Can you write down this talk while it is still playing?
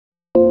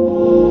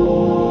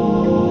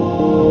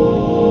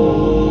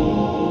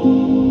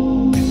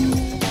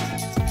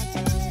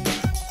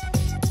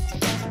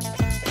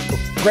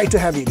Great to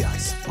have you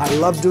guys. I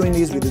love doing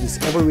these. We do this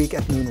every week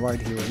at noon right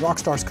here in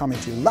Rockstars, coming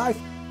to you live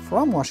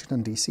from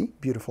Washington, D.C.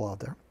 Beautiful out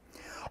there.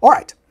 All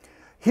right,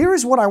 here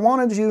is what I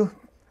wanted you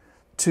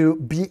to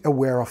be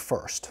aware of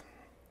first.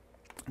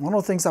 One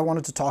of the things I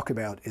wanted to talk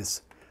about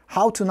is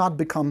how to not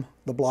become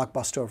the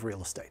blockbuster of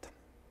real estate.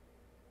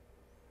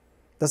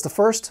 That's the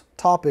first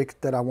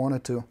topic that I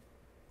wanted to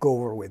go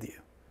over with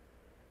you.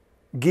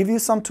 Give you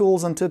some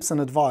tools and tips and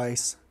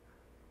advice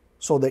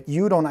so that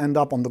you don't end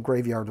up on the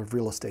graveyard of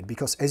real estate.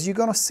 Because as you're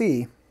going to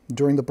see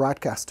during the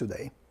broadcast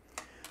today,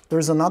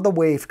 there's another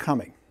wave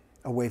coming,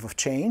 a wave of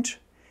change,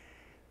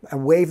 a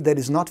wave that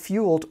is not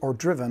fueled or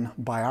driven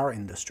by our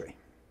industry.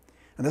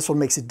 And that's what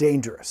makes it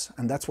dangerous.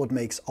 And that's what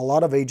makes a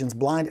lot of agents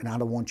blind, and I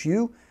don't want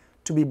you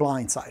to be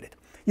blindsided.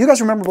 You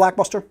guys remember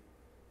Blockbuster?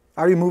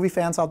 Are you movie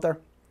fans out there?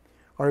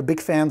 Are you big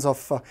fans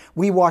of,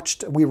 we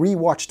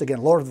rewatched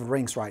again Lord of the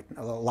Rings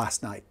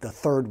last night, the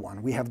third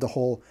one. We have the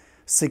whole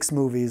 6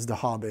 movies, The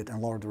Hobbit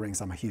and Lord of the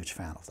Rings. I'm a huge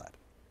fan of that.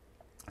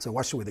 So I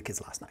watched it with the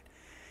kids last night.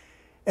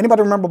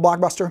 Anybody remember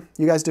Blockbuster?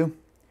 You guys do?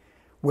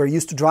 Where you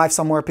used to drive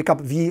somewhere, pick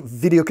up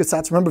video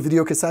cassettes. Remember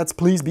video cassettes?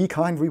 Please Be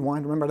Kind,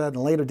 Rewind. Remember that?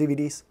 And later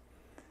DVDs.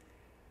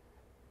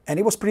 And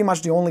it was pretty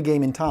much the only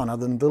game in town,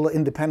 other than the little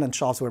independent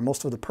shops where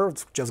most of the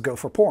pervs just go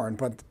for porn.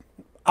 But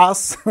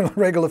us,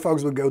 regular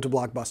folks, would go to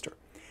Blockbuster.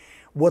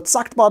 What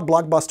sucked about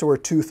Blockbuster were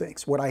 2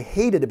 things. What I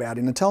hated about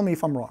it, and tell me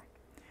if I'm wrong.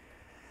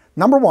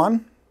 Number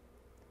one,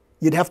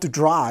 you'd have to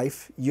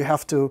drive, you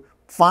have to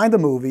find the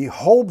movie,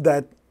 hope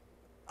that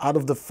out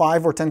of the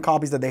 5 or 10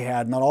 copies that they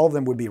had, not all of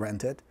them would be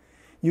rented.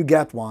 You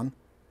get one,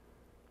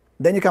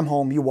 then you come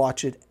home, you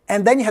watch it,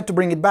 and then you had to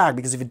bring it back,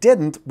 because if it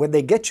didn't, what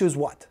they get you is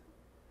what?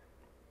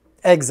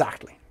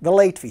 Exactly, the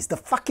late fees, the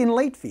fucking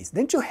late fees.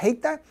 Didn't you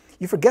hate that?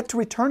 You forget to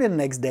return it the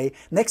next day,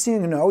 next thing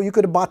you know, you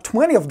could have bought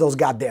 20 of those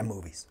goddamn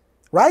movies,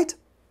 right?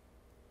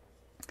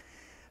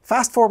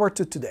 Fast forward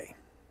to today.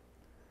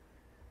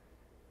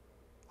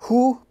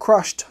 Who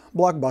crushed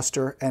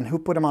Blockbuster and who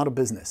put them out of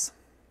business?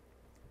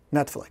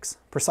 Netflix,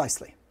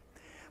 precisely.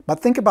 But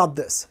think about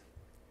this.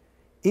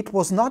 It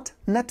was not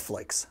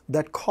Netflix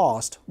that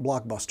caused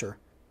Blockbuster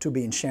to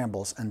be in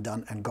shambles and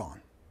done and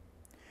gone.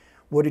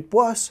 What it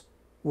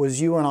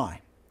was you and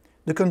I,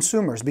 the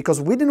consumers, because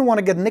we didn't want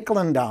to get nickel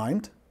and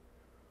dimed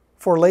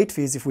for late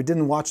fees if we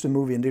didn't watch the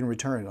movie and didn't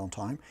return it on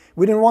time.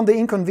 We didn't want the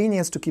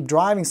inconvenience to keep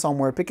driving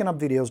somewhere, picking up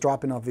videos,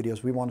 dropping off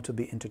videos. We wanted to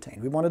be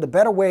entertained. We wanted a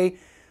better way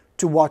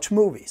to watch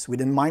movies. We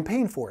didn't mind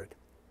paying for it.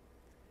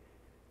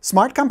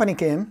 Smart company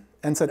came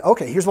and said,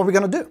 okay, here's what we're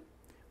going to do.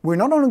 We're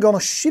not only going to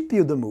ship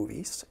you the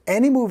movies,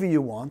 any movie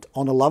you want,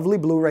 on a lovely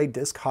Blu-ray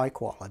disc, high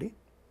quality.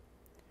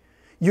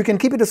 You can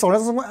keep it as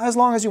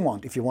long as you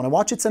want. If you want to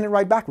watch it, send it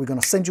right back. We're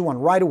going to send you one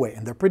right away.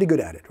 And they're pretty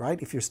good at it,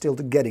 right? If you're still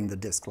getting the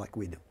disc like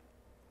we do.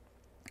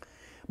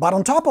 But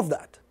on top of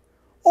that,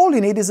 all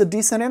you need is a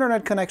decent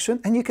internet connection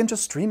and you can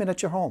just stream it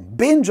at your home.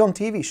 Binge on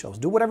TV shows.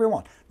 Do whatever you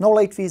want. No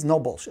late fees, no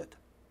bullshit.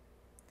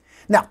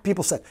 Now,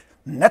 people said,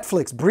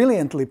 Netflix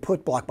brilliantly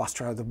put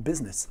Blockbuster out of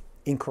business.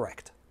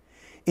 Incorrect.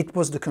 It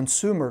was the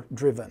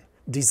consumer-driven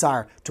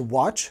desire to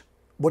watch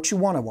what you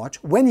want to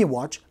watch, when you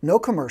watch, no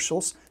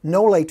commercials,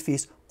 no late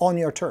fees, on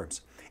your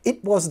terms.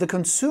 It was the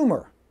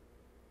consumer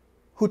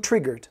who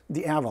triggered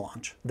the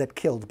avalanche that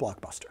killed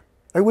Blockbuster.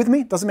 Are you with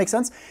me? Does it make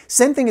sense?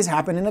 Same thing is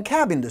happening in the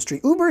cab industry.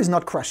 Uber is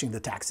not crushing the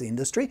taxi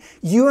industry.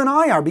 You and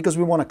I are, because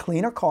we want a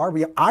cleaner car.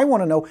 I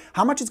want to know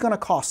how much it's going to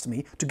cost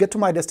me to get to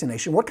my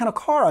destination, what kind of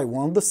car I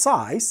want, the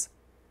size,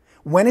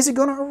 when is it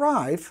going to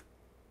arrive,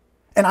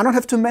 and I don't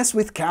have to mess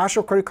with cash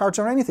or credit cards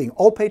or anything,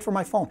 all paid for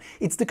my phone.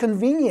 It's the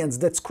convenience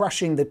that's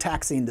crushing the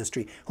taxi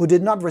industry, who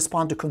did not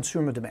respond to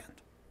consumer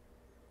demand.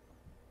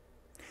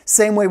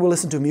 Same way we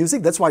listen to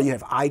music. That's why you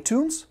have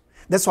iTunes.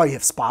 That's why you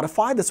have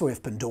Spotify. That's why you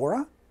have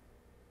Pandora.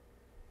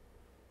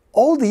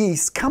 All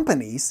these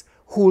companies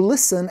who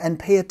listen and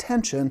pay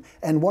attention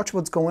and watch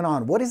what's going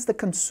on. What is the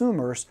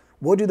consumers?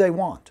 What do they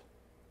want?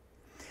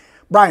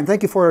 Brian,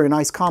 thank you for a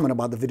nice comment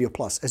about the Video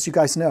Plus. As you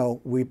guys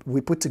know, we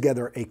put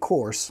together a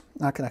course.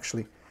 I can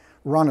actually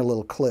run a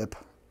little clip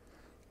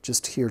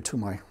just here to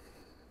my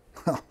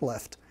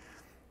left.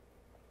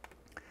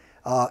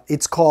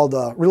 It's called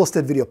Real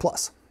Estate Video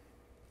Plus.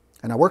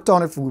 And we worked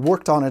on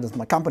it,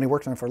 my company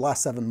worked on it for the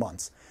last 7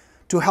 months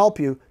to help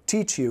you,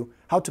 teach you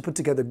how to put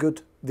together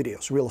good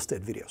videos, real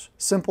estate videos.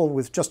 Simple,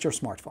 with just your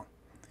smartphone.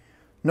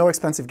 No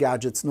expensive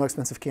gadgets, no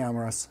expensive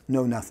cameras,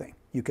 no nothing.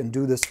 You can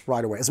do this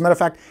right away. As a matter of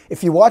fact,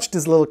 if you watch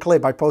this little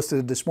clip, I posted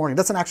it this morning,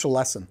 that's an actual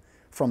lesson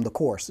from the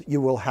course. You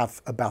will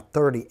have about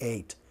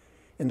 38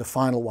 in the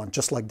final one,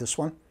 just like this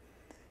one.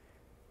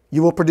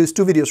 You will produce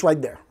 2 videos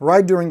right there,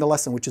 right during the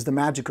lesson, which is the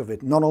magic of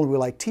it. Not only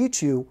will I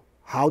teach you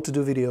how to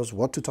do videos,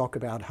 what to talk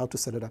about, how to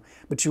set it up,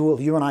 but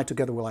you and I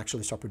together will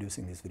actually start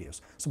producing these videos.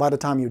 So by the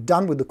time you're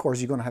done with the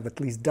course, you're going to have at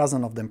least a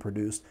dozen of them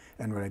produced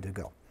and ready to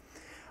go.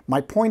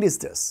 My point is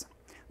this.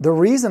 The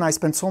reason I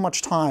spent so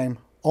much time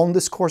on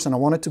this course, and I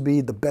want it to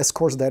be the best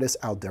course that is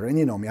out there, and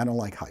you know me, I don't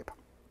like hype.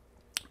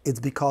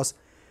 It's because,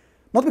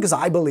 not because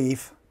I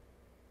believe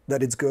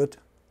that it's good,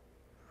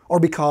 or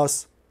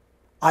because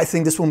I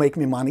think this will make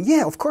me money.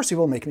 Yeah, of course it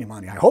will make me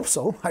money. I hope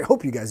so. I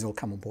hope you guys will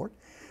come on board.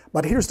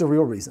 But here's the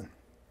real reason.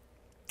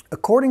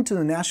 According to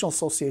the National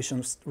Association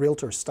of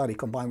Realtors study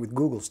combined with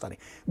Google study,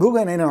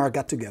 Google and NAR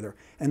got together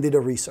and did a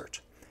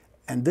research.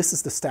 And this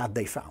is the stat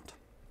they found.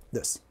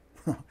 This.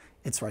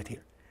 It's right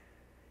here.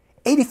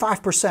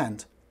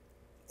 85%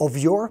 of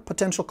your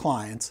potential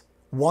clients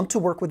want to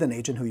work with an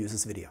agent who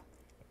uses video.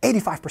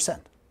 85%.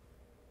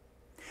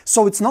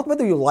 So it's not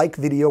whether you like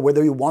video,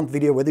 whether you want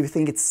video, whether you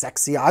think it's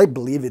sexy. I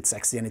believe it's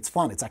sexy and it's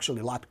fun. It's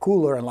actually a lot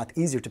cooler and a lot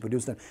easier to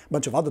produce than a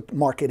bunch of other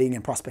marketing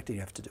and prospecting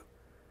you have to do.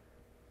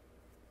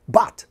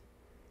 But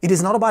it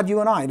is not about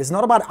you and I. It is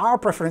not about our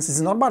preferences.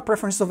 It's not about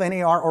preferences of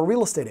NAR or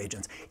real estate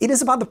agents. It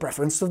is about the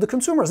preferences of the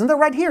consumers. And they're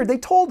right here. They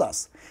told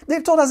us.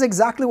 They've told us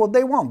exactly what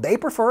they want. They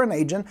prefer an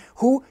agent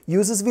who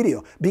uses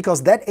video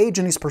because that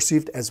agent is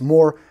perceived as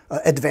more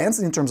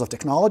advanced in terms of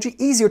technology,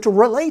 easier to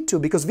relate to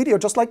because video,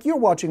 just like you're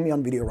watching me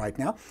on video right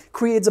now,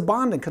 creates a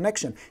bond and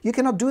connection. You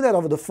cannot do that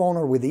over the phone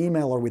or with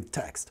email or with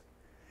text.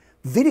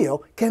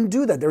 Video can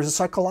do that. There's a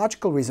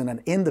psychological reason,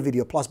 and in the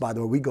Video Plus, by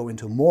the way, we go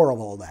into more of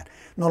all that.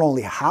 Not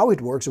only how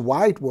it works,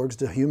 why it works,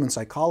 the human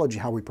psychology,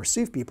 how we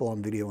perceive people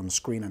on video, on the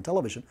screen, and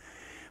television,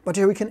 but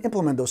here we can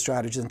implement those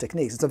strategies and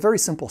techniques. It's a very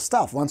simple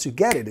stuff. Once you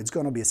get it, it's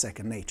going to be a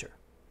second nature.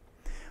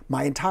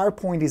 My entire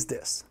point is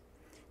this.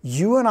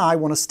 You and I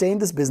want to stay in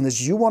this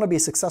business. You want to be a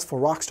successful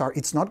rock star.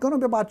 It's not going to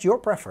be about your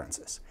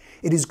preferences.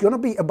 It is going to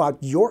be about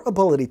your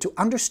ability to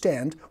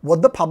understand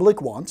what the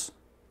public wants,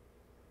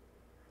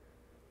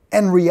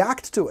 and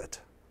react to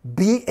it.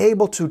 Be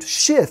able to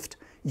shift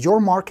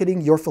your marketing,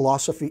 your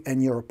philosophy,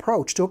 and your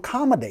approach to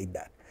accommodate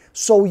that.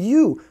 So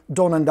you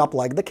don't end up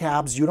like the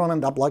Cabs, you don't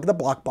end up like the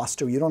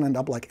Blockbuster, you don't end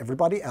up like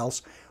everybody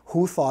else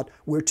who thought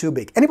we're too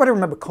big. Anybody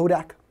remember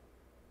Kodak?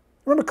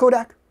 Remember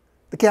Kodak?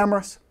 The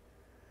cameras?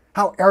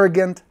 How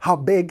arrogant, how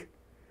big,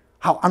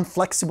 how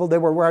unflexible they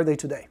were. Where are they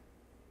today?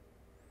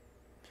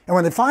 And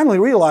when they finally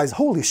realized,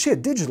 holy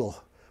shit,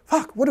 digital,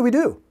 fuck, what do we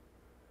do?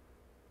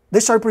 They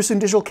started producing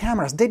digital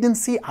cameras. They didn't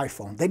see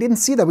iPhone. They didn't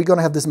see that we're going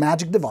to have this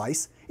magic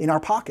device in our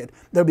pocket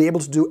that'll be able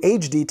to do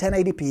HD,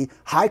 1080p,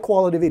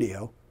 high-quality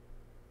video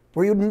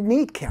where you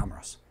need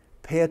cameras.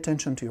 Pay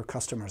attention to your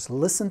customers.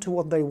 Listen to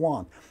what they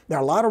want. There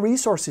are a lot of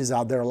resources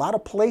out there, a lot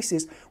of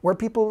places where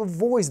people will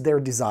voice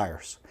their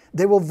desires.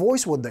 They will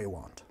voice what they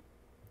want.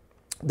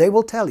 They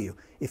will tell you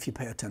if you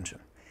pay attention.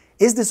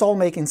 Is this all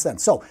making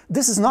sense? So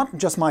this is not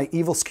just my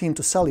evil scheme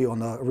to sell you on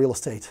the Real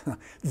Estate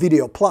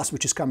Video Plus,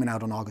 which is coming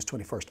out on August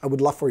 21st. I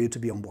would love for you to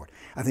be on board.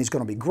 I think it's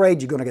going to be great.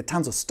 You're going to get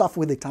tons of stuff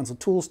with it, tons of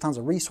tools, tons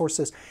of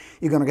resources.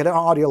 You're going to get an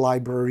audio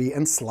library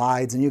and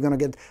slides, and you're going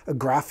to get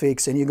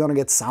graphics, and you're going to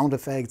get sound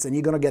effects, and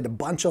you're going to get a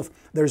bunch of,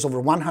 there's over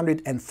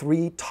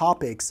 103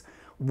 topics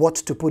what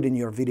to put in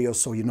your videos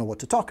so you know what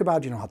to talk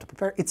about, you know how to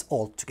prepare. It's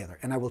all together,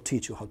 and I will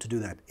teach you how to do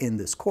that in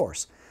this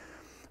course.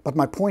 But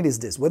my point is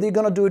this, whether you're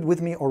going to do it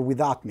with me or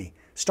without me,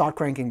 start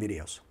cranking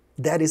videos.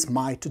 That is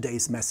my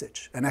today's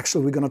message. And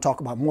actually, we're going to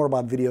talk about more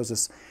about videos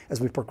as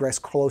we progress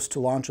close to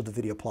launch of the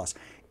Video Plus.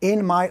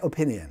 In my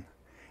opinion,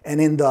 and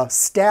in the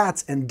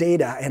stats and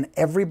data and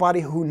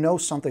everybody who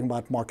knows something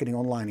about marketing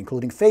online,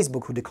 including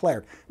Facebook, who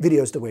declared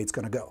video is the way it's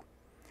going to go,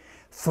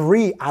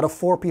 3 out of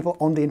 4 people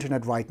on the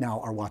internet right now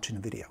are watching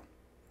a video.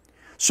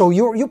 So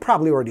you're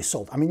probably already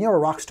sold. I mean, you're a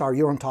rock star,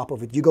 you're on top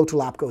of it. You go to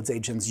Lab Codes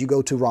agents, you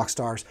go to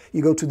Rockstars,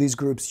 you go to these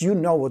groups, you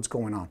know what's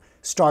going on.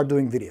 Start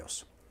doing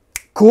videos.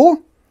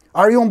 Cool?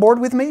 Are you on board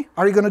with me?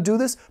 Are you going to do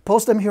this?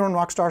 Post them here on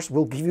Rockstars.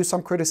 We'll give you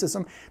some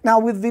criticism. Now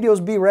with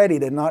videos, be ready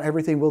that not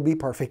everything will be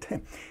perfect.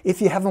 If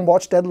you haven't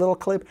watched that little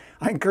clip,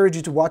 I encourage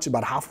you to watch it.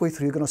 About halfway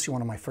through, you're going to see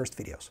one of my first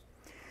videos.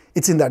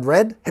 It's in that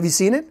red. Have you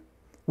seen it?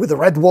 With a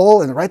red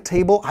wall and a red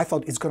table. I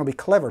thought it's going to be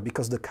clever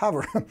because the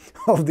cover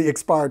of the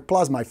Expired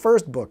Plus, my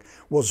first book,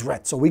 was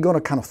red. So we're going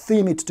to kind of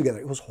theme it together.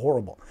 It was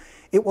horrible.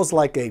 It was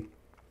like a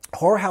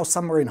whorehouse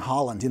somewhere in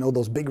Holland, you know,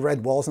 those big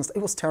red walls and stuff.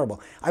 It was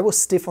terrible. I was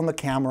stiff on the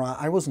camera.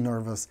 I was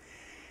nervous.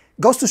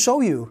 Goes to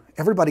show you,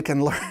 everybody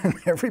can learn.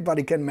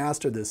 Everybody can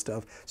master this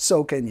stuff.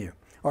 So can you.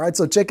 All right,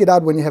 so check it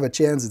out when you have a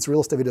chance. It's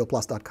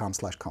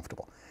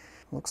realestatevideoplus.com/comfortable.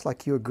 Looks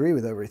like you agree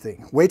with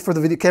everything. Wait for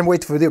the video. Can't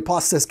wait for the Video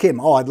Plus, says Kim.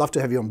 Oh, I'd love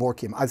to have you on board,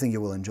 Kim. I think you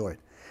will enjoy it.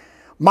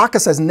 Maka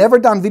says, never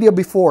done video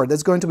before.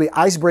 That's going to be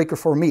icebreaker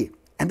for me.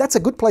 And that's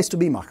a good place to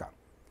be, Maka.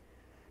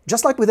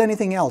 Just like with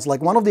anything else,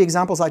 like one of the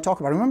examples I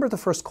talk about, remember the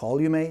first call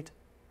you made?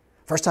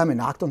 First time I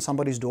knocked on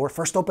somebody's door?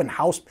 First open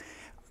house?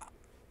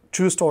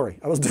 True story.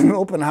 I was doing an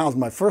open house,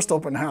 my first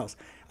open house.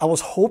 I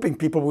was hoping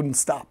people wouldn't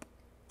stop.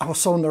 I was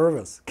so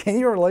nervous. Can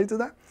you relate to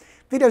that?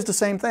 Video is the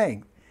same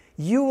thing.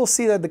 You will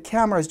see that the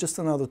camera is just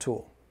another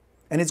tool.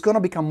 And it's going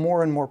to become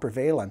more and more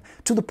prevalent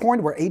to the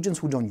point where agents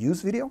who don't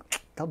use video,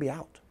 they'll be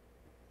out.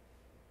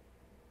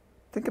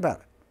 Think about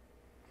it.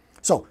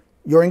 So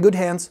you're in good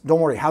hands. Don't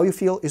worry. How you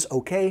feel is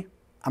okay.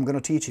 I'm going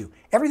to teach you.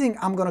 Everything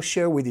I'm going to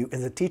share with you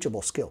is a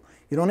teachable skill.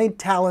 You don't need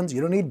talents.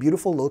 You don't need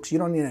beautiful looks. You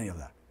don't need any of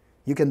that.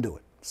 You can do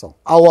it. So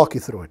I'll walk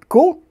you through it.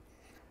 Cool?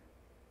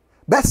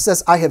 Beth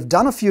says, I have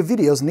done a few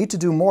videos, need to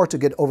do more to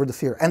get over the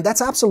fear. And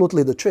that's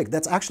absolutely the trick.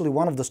 That's actually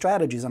one of the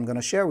strategies I'm going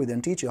to share with you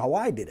and teach you how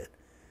I did it.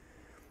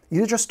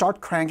 You just start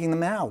cranking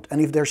them out.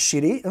 And if they're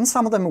shitty, and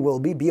some of them will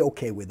be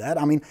okay with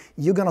that. I mean,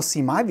 you're gonna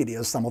see my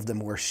videos, some of them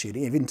were shitty.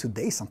 Even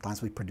today,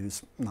 sometimes we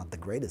produce not the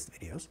greatest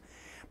videos.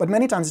 But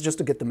many times it's just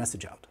to get the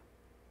message out.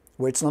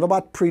 Where it's not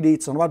about pretty,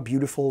 it's not about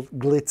beautiful,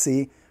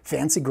 glitzy,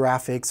 fancy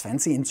graphics,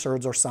 fancy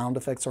inserts or sound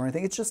effects or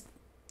anything. It's just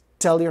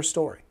tell your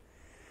story.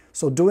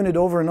 So doing it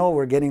over and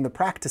over, getting the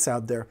practice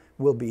out there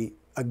will be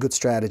a good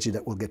strategy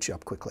that will get you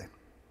up quickly.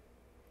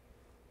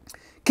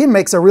 Kim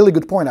makes a really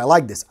good point. I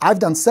like this. I've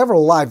done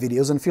several live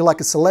videos and feel like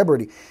a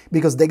celebrity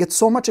because they get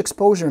so much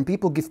exposure and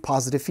people give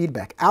positive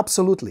feedback.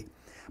 Absolutely.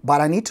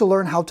 But I need to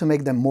learn how to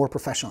make them more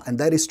professional. And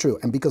that is true.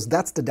 And because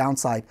that's the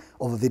downside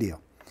of a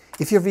video.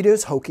 If your video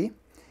is hokey,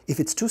 if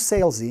it's too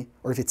salesy,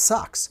 or if it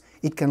sucks,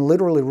 it can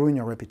literally ruin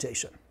your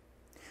reputation.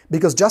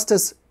 Because just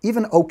as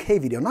even okay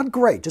video, not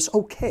great, just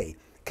okay,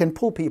 can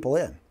pull people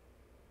in,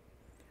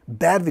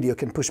 bad video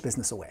can push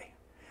business away.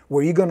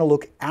 Where you're going to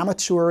look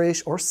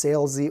amateurish or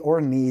salesy or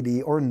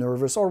needy or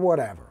nervous or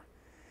whatever.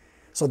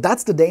 So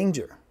that's the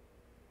danger.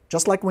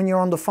 Just like when you're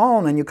on the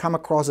phone and you come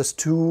across as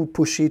too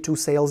pushy, too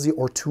salesy,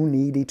 or too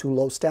needy, too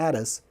low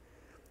status,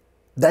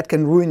 that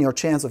can ruin your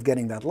chance of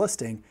getting that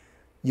listing.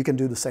 You can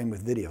do the same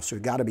with video, so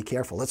you got to be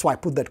careful. That's why I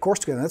put that course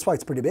together, and that's why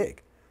it's pretty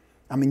big.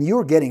 I mean,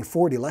 you're getting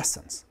 40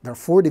 lessons. There are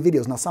 40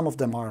 videos. Now, some of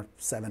them are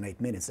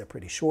 7-8 minutes. They're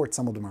pretty short.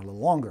 Some of them are a little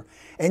longer.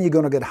 And you're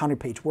going to get a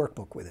 100-page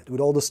workbook with it,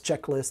 with all those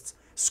checklists,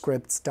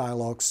 scripts,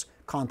 dialogues,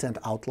 content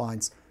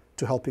outlines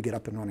to help you get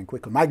up and running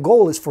quickly. My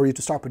goal is for you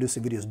to start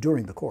producing videos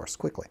during the course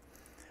quickly.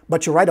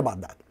 But you're right about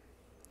that.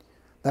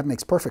 That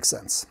makes perfect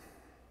sense.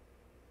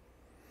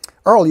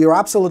 Earl, you're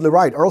absolutely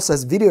right. Earl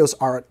says videos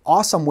are an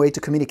awesome way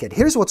to communicate.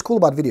 Here's what's cool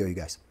about video, you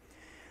guys.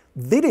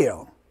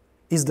 Video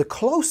is the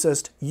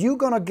closest you're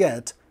going to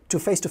get to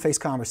face-to-face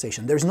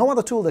conversation. There's no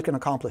other tool that can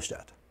accomplish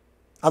that.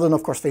 Other than,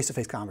 of course,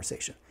 face-to-face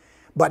conversation.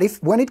 But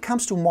when it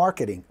comes to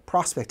marketing,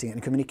 prospecting,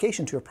 and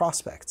communication to your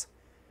prospects,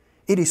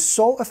 it is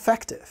so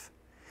effective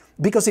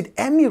because it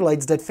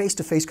emulates that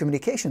face-to-face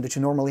communication that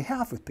you normally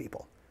have with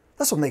people.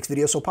 That's what makes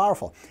video so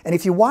powerful. And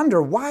if you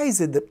wonder, why is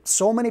it that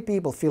so many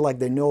people feel like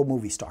they know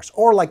movie stars,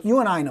 or like you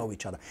and I know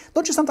each other?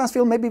 Don't you sometimes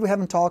feel maybe we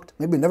haven't talked,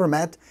 maybe we've never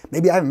met,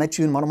 maybe I haven't met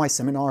you in one of my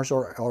seminars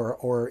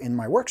or in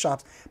my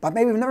workshops, but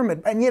maybe we've never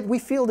met, and yet we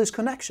feel this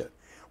connection.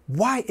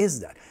 Why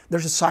is that?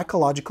 There's a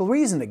psychological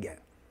reason again.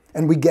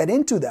 And we get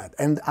into that,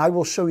 and I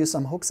will show you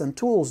some hooks and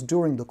tools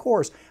during the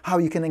course, how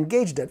you can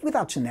engage that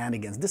without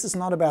shenanigans. This is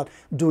not about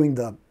doing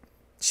the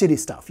shitty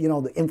stuff, you know,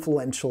 the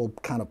influential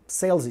kind of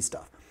salesy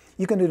stuff.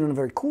 You can do it in a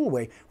very cool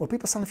way where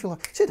people suddenly feel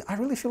like, shit, I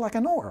really feel like I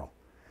know Earl.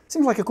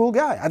 Seems like a cool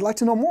guy. I'd like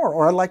to know more,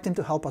 or I'd like him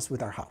to help us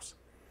with our house.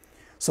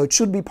 So it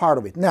should be part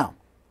of it. Now,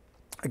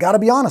 I got to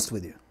be honest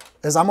with you,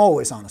 as I'm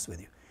always honest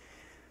with you.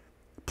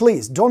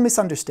 Please, don't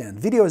misunderstand.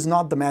 Video is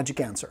not the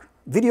magic answer.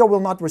 Video will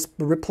not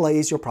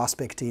replace your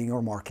prospecting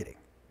or marketing.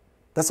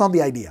 That's not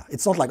the idea.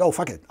 It's not like, oh,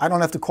 fuck it. I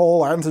don't have to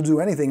call. I don't have to do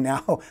anything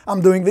now.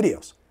 I'm doing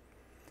videos.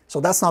 So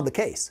that's not the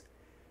case.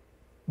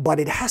 But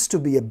it has to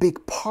be a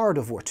big part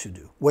of what you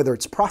do, whether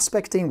it's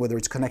prospecting, whether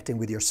it's connecting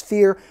with your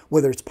sphere,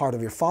 whether it's part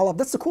of your follow-up.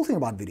 That's the cool thing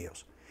about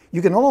videos.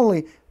 You can not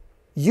only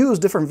use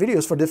different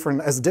videos for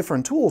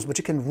different tools, but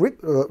you can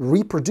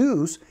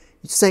reproduce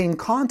same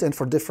content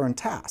for different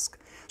tasks.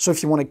 So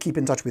if you want to keep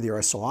in touch with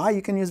your SOI,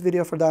 you can use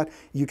video for that.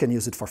 You can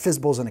use it for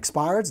FSBOs and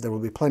expireds. There will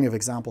be plenty of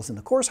examples in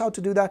the course how to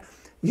do that.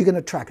 You can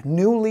attract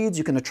new leads.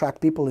 You can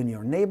attract people in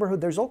your neighborhood.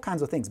 There's all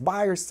kinds of things.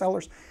 Buyers,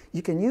 sellers.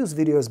 You can use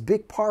video as a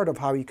big part of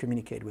how you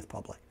communicate with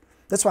public.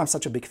 That's why I'm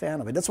such a big fan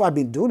of it. That's why I've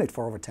been doing it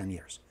for over 10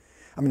 years.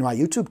 I mean, my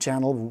YouTube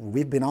channel,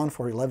 we've been on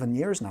for 11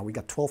 years now. We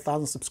got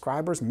 12,000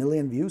 subscribers, 1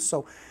 million views.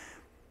 So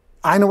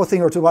I know a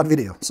thing or two about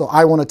video. So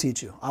I want to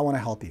teach you. I want to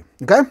help you.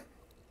 Okay?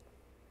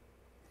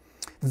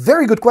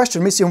 Very good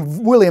question, Miss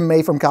William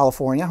May from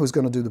California, who's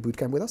going to do the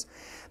bootcamp with us.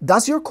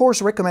 Does your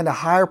course recommend a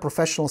higher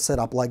professional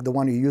setup like the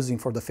one you're using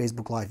for the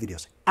Facebook Live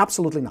videos?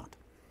 Absolutely not.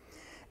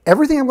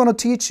 Everything I'm going to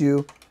teach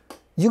you,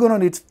 you're going to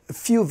need a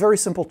few very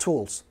simple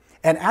tools.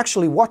 And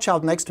actually, watch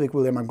out next week,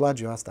 William. I'm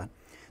glad you asked that.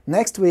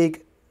 Next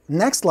week,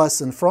 next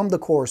lesson from the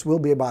course will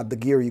be about the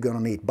gear you're going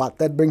to need. But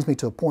that brings me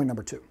to point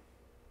number 2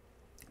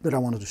 that I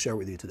wanted to share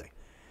with you today.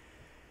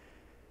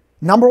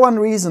 Number one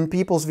reason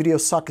people's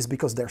videos suck is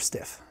because they're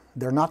stiff.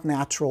 They're not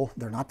natural,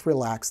 they're not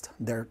relaxed,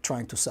 they're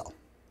trying to sell.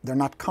 They're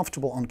not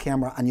comfortable on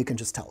camera, and you can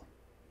just tell.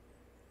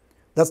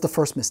 That's the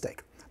first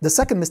mistake. The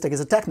second mistake is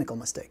a technical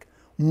mistake.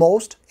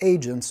 Most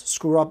agents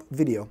screw up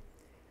video.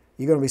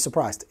 You're going to be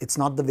surprised. It's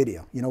not the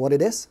video. You know what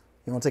it is?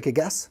 You want to take a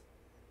guess?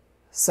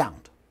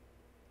 Sound.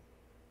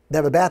 They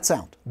have a bad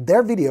sound.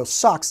 Their video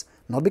sucks,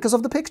 not because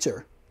of the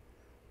picture,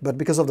 but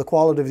because of the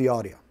quality of the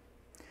audio.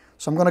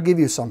 So I'm going to give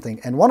you something,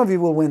 and one of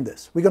you will win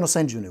this. We're going to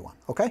send you a new one,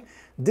 okay?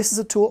 This is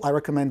a tool I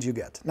recommend you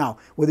get. Now,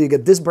 whether you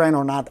get this brand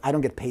or not, I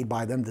don't get paid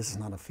by them. This is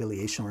not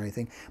affiliation or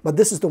anything, but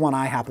this is the one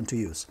I happen to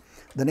use.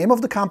 The name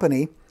of the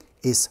company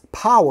is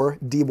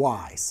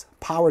PowerDeWise.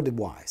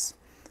 PowerDeWise.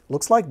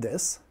 Looks like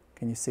this.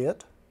 Can you see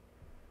it?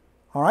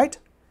 All right?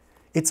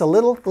 It's a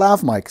little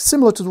lav mic,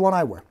 similar to the one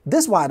I wear.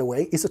 This, by the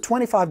way, is a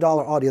 $25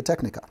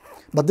 Audio-Technica,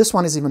 but this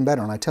one is even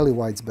better, and I tell you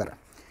why it's better.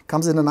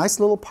 Comes in a nice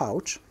little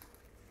pouch.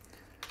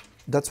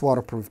 That's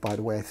waterproof, by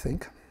the way, I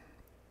think.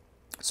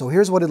 So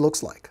here's what it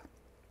looks like.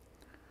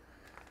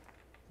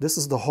 This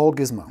is the whole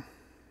gizmo.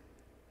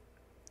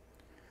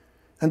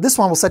 And this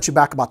one will set you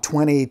back about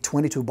 20,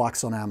 22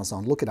 bucks on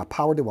Amazon. Look at a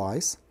power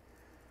device.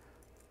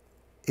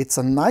 It's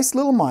a nice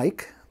little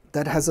mic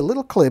that has a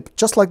little clip,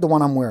 just like the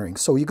one I'm wearing.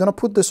 So you're gonna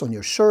put this on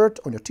your shirt,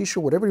 on your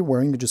t-shirt, whatever you're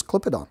wearing, you just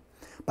clip it on.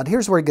 But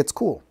here's where it gets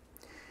cool.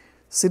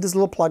 See this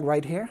little plug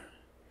right here?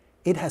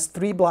 It has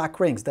 3 black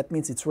rings. That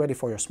means it's ready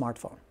for your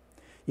smartphone.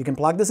 You can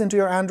plug this into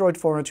your Android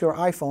phone or into your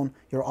iPhone.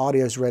 Your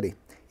audio is ready.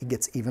 It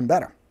gets even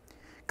better.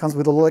 Comes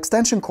with a little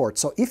extension cord.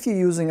 So if you're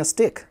using a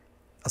stick,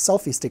 a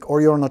selfie stick,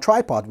 or you're on a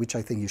tripod, which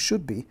I think you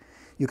should be,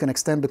 you can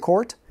extend the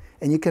cord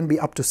and you can be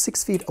up to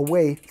 6 feet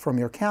away from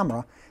your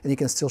camera and you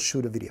can still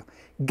shoot a video.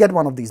 Get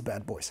one of these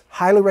bad boys.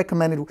 Highly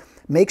recommended.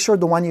 Make sure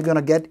the one you're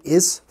gonna get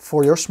is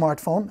for your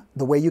smartphone.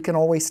 The way you can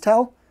always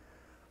tell,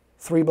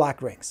 3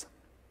 black rings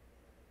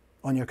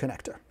on your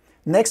connector.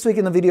 Next week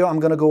in the video, I'm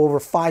gonna go over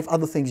 5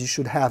 other things you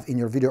should have in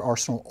your video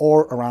arsenal,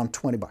 or around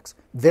 20 bucks.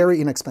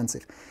 Very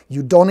inexpensive.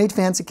 You don't need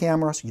fancy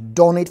cameras, you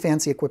don't need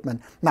fancy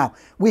equipment. Now,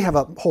 we have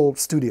a whole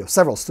studio,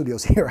 several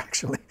studios here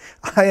actually.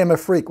 I am a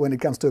freak when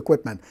it comes to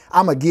equipment.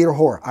 I'm a gear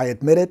whore, I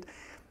admit it.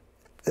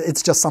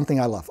 It's just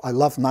something I love. I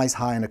love nice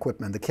high-end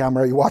equipment. The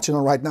camera you're watching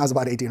on right now is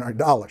about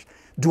 $1,800.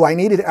 Do I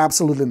need it?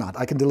 Absolutely not.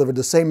 I can deliver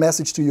the same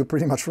message to you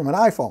pretty much from an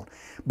iPhone,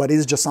 but it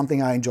is just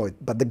something I enjoy.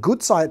 But the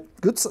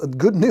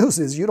good news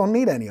is you don't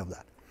need any of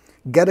that.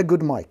 Get a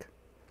good mic.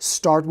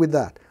 Start with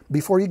that.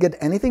 Before you get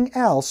anything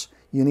else,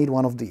 you need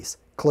one of these.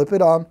 Clip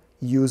it on,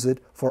 use it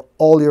for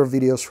all your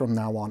videos from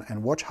now on,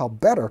 and watch how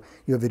better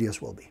your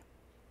videos will be.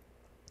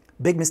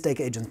 Big mistake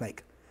agents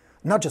make.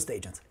 Not just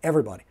agents,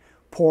 everybody.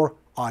 Poor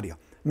audio.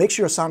 Make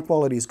sure your sound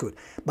quality is good.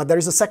 But there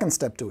is a second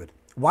step to it.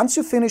 Once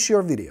you finish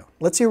your video,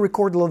 let's say you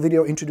record a little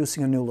video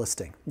introducing a new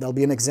listing. There'll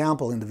be an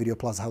example in the video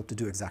plus how to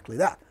do exactly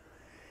that.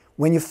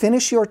 When you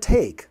finish your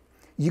take,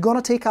 you're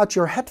gonna take out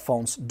your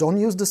headphones. Don't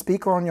use the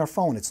speaker on your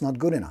phone, it's not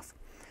good enough.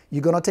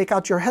 You're gonna take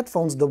out your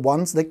headphones, the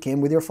ones that came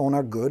with your phone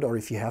are good, or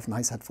if you have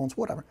nice headphones,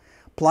 whatever.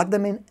 Plug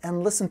them in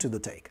and listen to the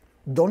take.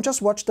 Don't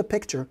just watch the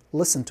picture,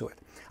 listen to it.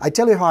 I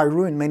tell you how I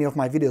ruined many of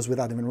my videos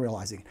without even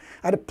realizing it.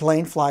 I had a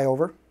plane fly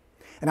over,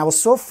 and I was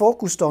so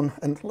focused on,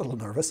 and a little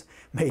nervous,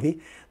 maybe,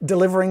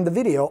 delivering the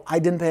video, I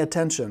didn't pay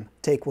attention.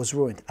 Take was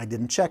ruined. I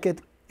didn't check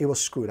it. It was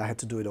screwed. I had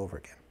to do it over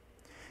again.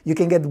 You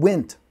can get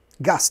wind,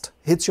 gust,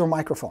 hits your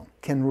microphone,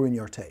 can ruin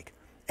your take.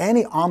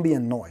 Any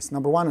ambient noise,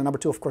 number 1, and number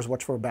 2, of course,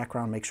 watch for a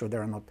background. Make sure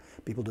there are not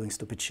people doing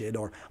stupid shit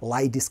or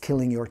light is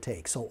killing your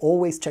take. So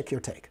always check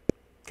your take,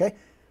 okay?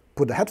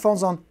 Put the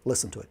headphones on,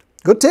 listen to it.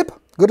 Good tip,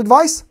 good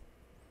advice.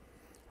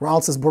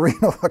 Raul says,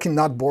 Borino, fucking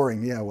not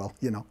boring. Yeah, well,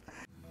 you know.